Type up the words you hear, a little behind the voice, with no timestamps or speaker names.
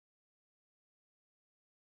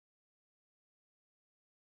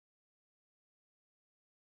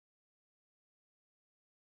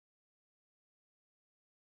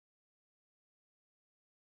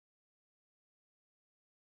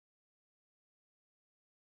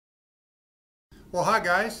Well, hi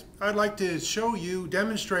guys. I'd like to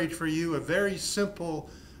demonstrate for you a very simple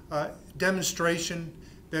demonstration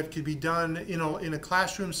that could be done in a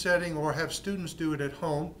classroom setting or have students do it at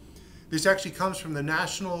home. This actually comes from the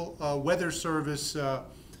National Weather Service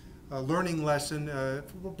learning lesson,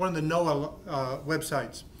 one of the NOAA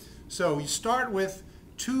websites. So you start with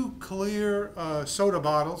two clear soda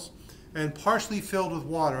bottles and partially filled with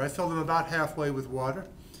water. I fill them about halfway with water.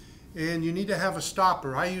 And you need to have a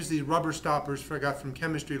stopper. I use the rubber stoppers I got from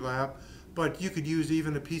chemistry lab, but you could use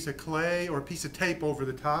even a piece of clay or a piece of tape over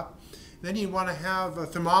the top. Then you want to have a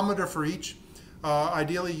thermometer for each.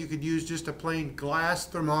 Ideally, you could use just a plain glass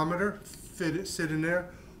thermometer, sit in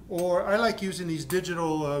there. Or I like using these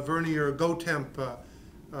digital vernier GoTemp,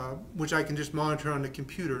 which I can just monitor on the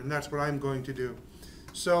computer, and that's what I'm going to do.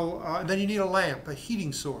 So then you need a lamp, a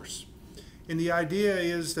heating source. And the idea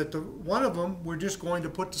is that one of them, we're just going to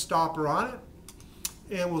put the stopper on it,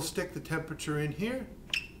 and we'll stick the temperature in here,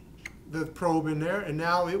 the probe in there, and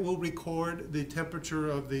now it will record the temperature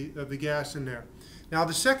of the gas in there. Now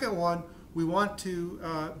the second one, we want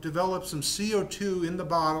to develop some CO2 in the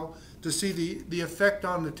bottle to see the effect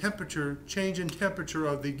on the temperature, change in temperature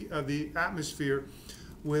of the atmosphere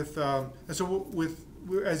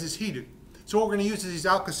as it's heated. So what we're going to use is these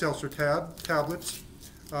Alka-Seltzer tablets.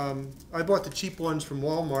 I bought the cheap ones from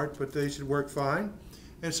Walmart, but they should work fine.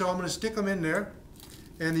 And so I'm going to stick them in there,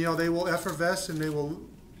 and they will effervesce, and they will.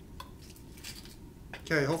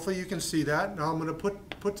 Okay, hopefully you can see that. Now I'm going to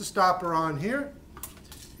put the stopper on here,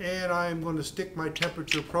 and I'm going to stick my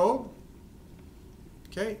temperature probe.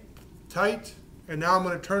 Okay, tight, and now I'm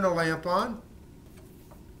going to turn the lamp on,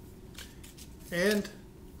 and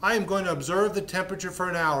I am going to observe the temperature for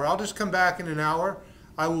an hour. I'll just come back in an hour.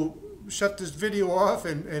 I will shut this video off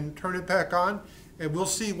and turn it back on, and we'll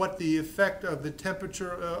see what the effect of the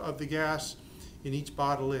temperature of the gas in each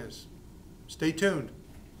bottle is. Stay tuned.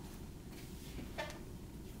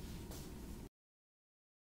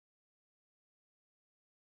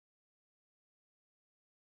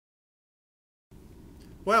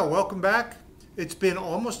 Well, welcome back. It's been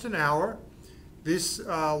almost an hour. This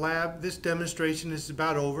this demonstration is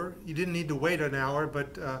about over. You didn't need to wait an hour,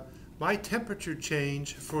 but my temperature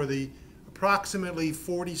change for the approximately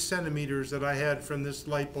 40 centimeters that I had from this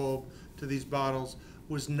light bulb to these bottles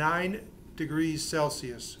was 9 degrees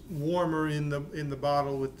Celsius, warmer in the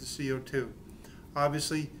bottle with the CO2.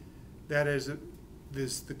 Obviously, that is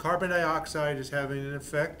the carbon dioxide is having an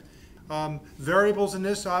effect. Variables in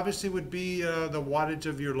this obviously would be the wattage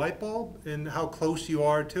of your light bulb and how close you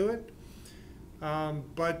are to it.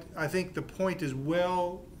 But I think the point is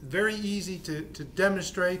very easy to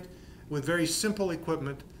demonstrate with very simple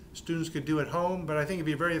equipment. Students could do at home, but I think it'd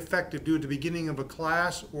be very effective to do at the beginning of a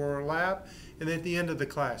class or a lab, and then at the end of the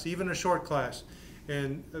class, even a short class.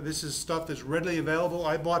 And this is stuff that's readily available.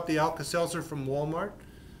 I bought the Alka-Seltzer from Walmart.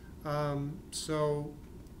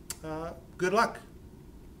 Good luck.